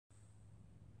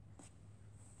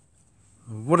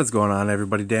What is going on,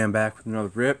 everybody? Dan back with another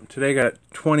rip. Today I got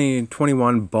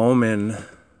 2021 Bowman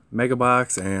Mega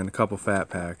Box and a couple fat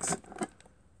packs.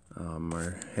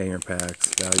 Or hanger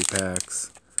packs, value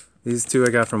packs. These two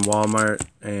I got from Walmart,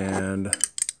 and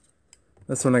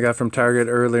this one I got from Target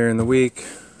earlier in the week.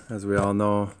 As we all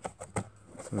know,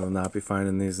 we'll not be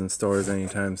finding these in stores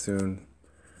anytime soon.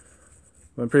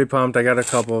 I'm pretty pumped. I got a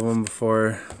couple of them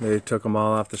before they took them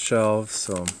all off the shelves,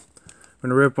 so I'm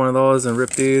gonna rip one of those and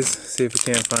rip these, see if we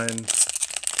can't find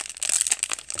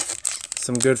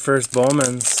some good first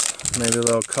Bowmans. Maybe a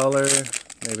little color,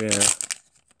 maybe an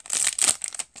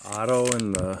auto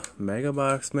in the Mega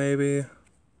Box, maybe.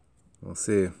 We'll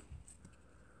see.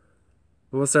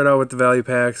 But we'll start out with the value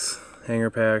packs, hanger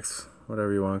packs,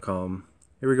 whatever you want to call them.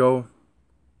 Here we go.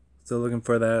 Still looking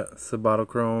for that Sabato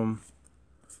Chrome.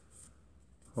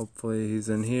 Hopefully he's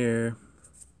in here.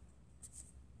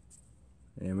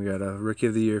 And we got a Rookie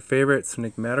of the Year favorite,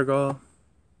 Nick Madrigal.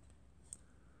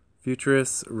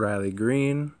 Futurist, Riley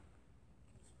Green.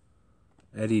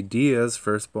 Eddie Diaz,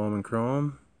 first Bowman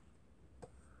Chrome.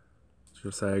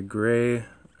 Josiah Gray,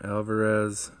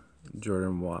 Alvarez,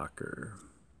 Jordan Walker.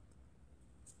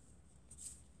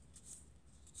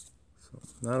 So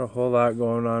not a whole lot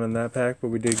going on in that pack, but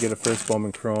we did get a first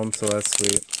Bowman Chrome, so that's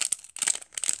sweet.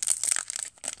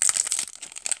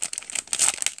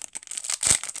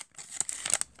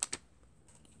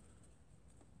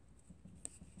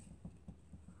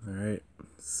 Alright,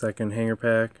 second hanger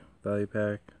pack, value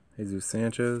pack, Jesus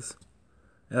Sanchez.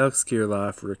 Alex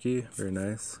Kirilloff, rookie, very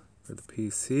nice for the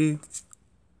PC.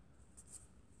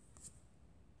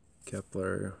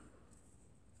 Kepler.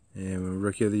 And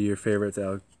Rookie of the Year favorites,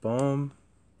 Alec Bohm.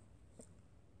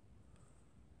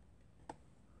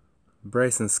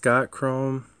 Bryson Scott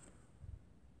Chrome.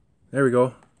 There we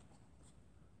go.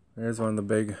 There's one of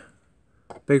the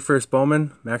big first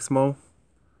Bowman, Maximo.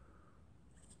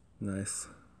 Nice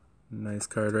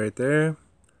card right there.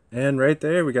 And right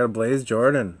there we got a Blaze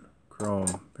Jordan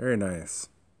Chrome. Very nice.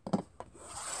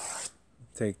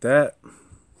 Take that.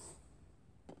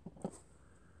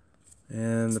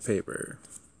 And the paper.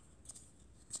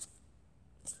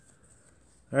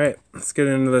 Alright, let's get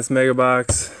into this Mega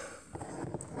Box.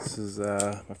 This is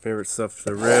my favorite stuff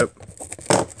to rip.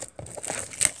 I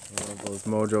love those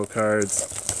Mojo cards.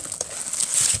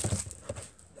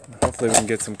 Hopefully we can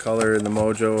get some color in the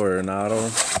Mojo or an auto.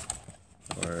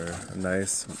 Or a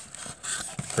nice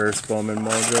first Bowman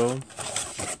Mojo.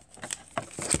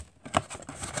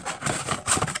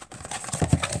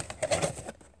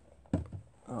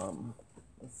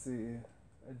 Let's see.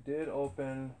 I did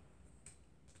open.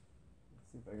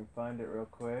 Let's see if I can find it real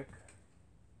quick.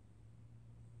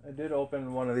 I did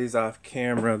open one of these off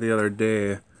camera the other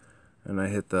day, and I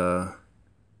hit the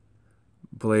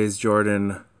Blaze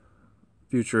Jordan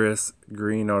Futurist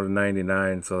Green out of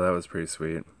 99, so that was pretty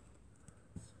sweet.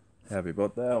 Happy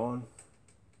about that one.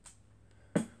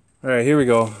 Alright, here we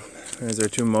go. There's our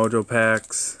two Mojo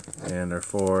packs and our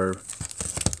 4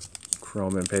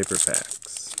 Chrome and paper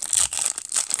packs.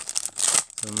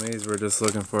 So in these we're just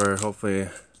looking for hopefully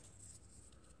a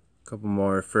couple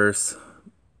more first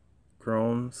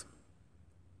Chromes.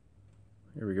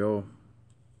 Here we go.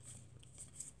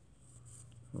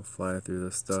 We'll fly through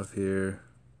this stuff here.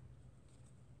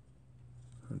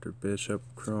 Hunter Bishop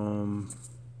Chrome.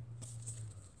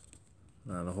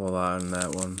 Not a whole lot in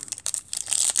that one.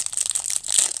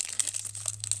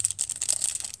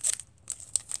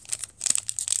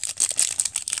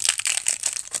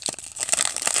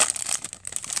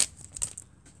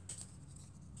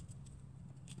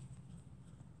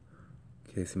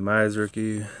 Casey Mize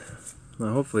rookie.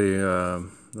 Now hopefully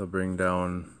they'll bring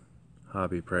down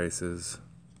hobby prices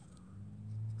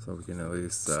so we can at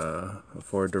least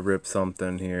afford to rip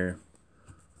something here.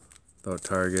 Though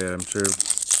Target, I'm sure,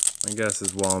 my guess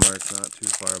is Walmart's not too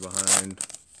far behind,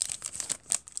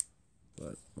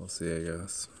 but we'll see, I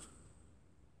guess.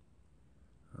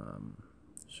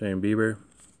 Shane Bieber.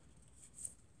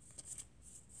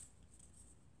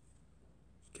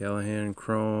 Callahan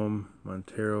Chrome,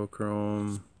 Montero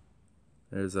Chrome.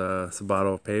 There's a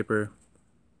Sabato paper.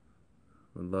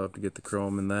 Would love to get the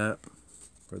Chrome in that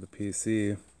for the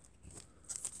PC.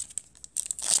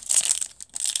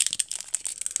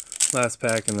 Last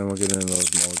pack, and then we'll get into those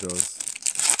Mojos.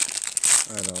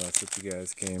 I know that's what you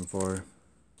guys came for.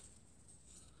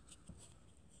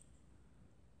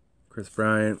 Chris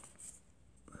Bryant,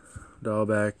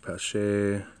 Dahlback,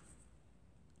 Pache,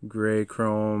 Gray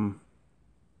Chrome,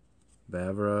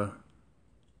 Bavra,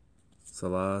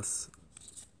 Salas,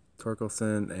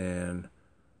 Torkelson, and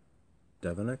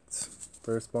Devonix,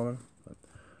 first Bowman.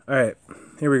 Alright,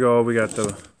 here we go. We got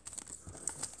the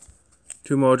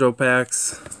 2 Mojo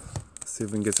packs. Let's see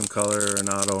if we can get some color or an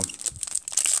auto.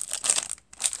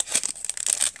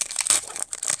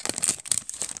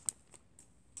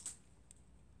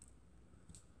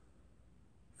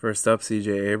 First up, C.J.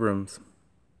 Abrams.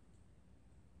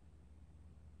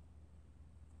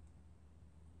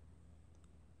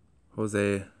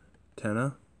 Jose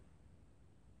Tena.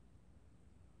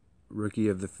 Rookie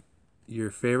of the Year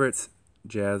favorites,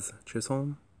 Jazz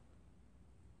Chisholm.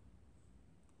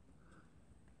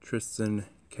 Tristan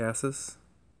Cassis.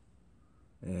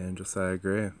 And Josiah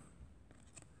Gray.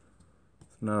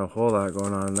 Not a whole lot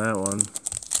going on in that one.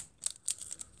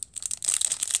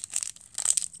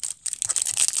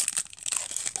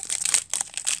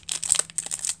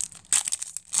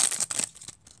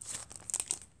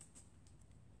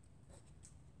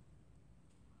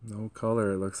 No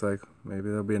color, it looks like. Maybe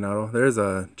there'll be an auto. There's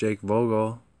a Jake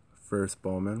Vogel, first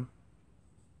Bowman.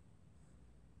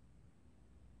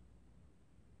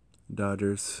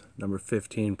 Dodgers, number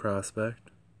 15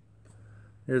 prospect.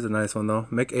 Here's a nice one though.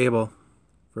 Mick Abel,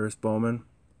 first Bowman.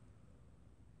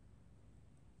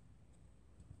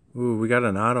 Ooh, we got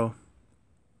an auto.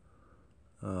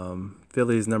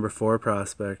 Phillies, number 4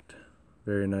 prospect.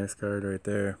 Very nice card right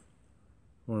there.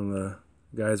 One of the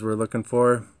guys we're looking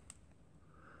for. And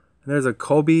there's a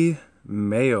Kobe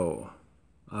Mayo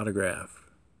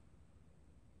autograph.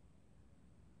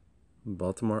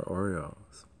 Baltimore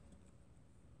Orioles.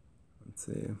 Let's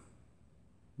see.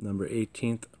 Number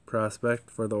 18th prospect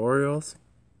for the Orioles.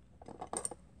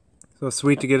 So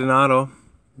sweet to get an auto.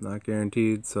 Not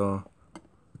guaranteed, so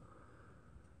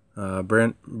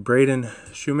Braden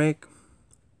Shoemake.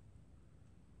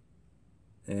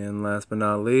 And last but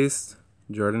not least,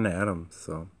 Jordan Adams.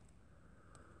 So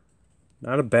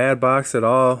not a bad box at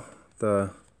all.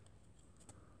 The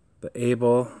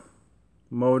Abel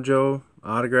Mojo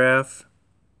autograph.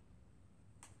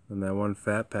 And that one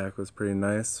fat pack was pretty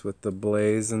nice with the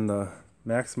Blaze and the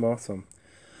Maximo. So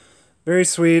very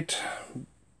sweet.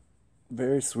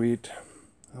 Very sweet.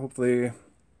 Hopefully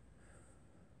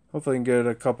I can get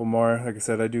a couple more. Like I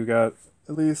said, I do got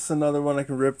at least another one I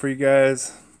can rip for you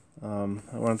guys. I want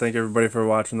to thank everybody for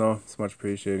watching though. It's much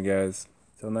appreciated, guys.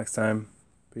 Till next time.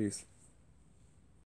 Peace.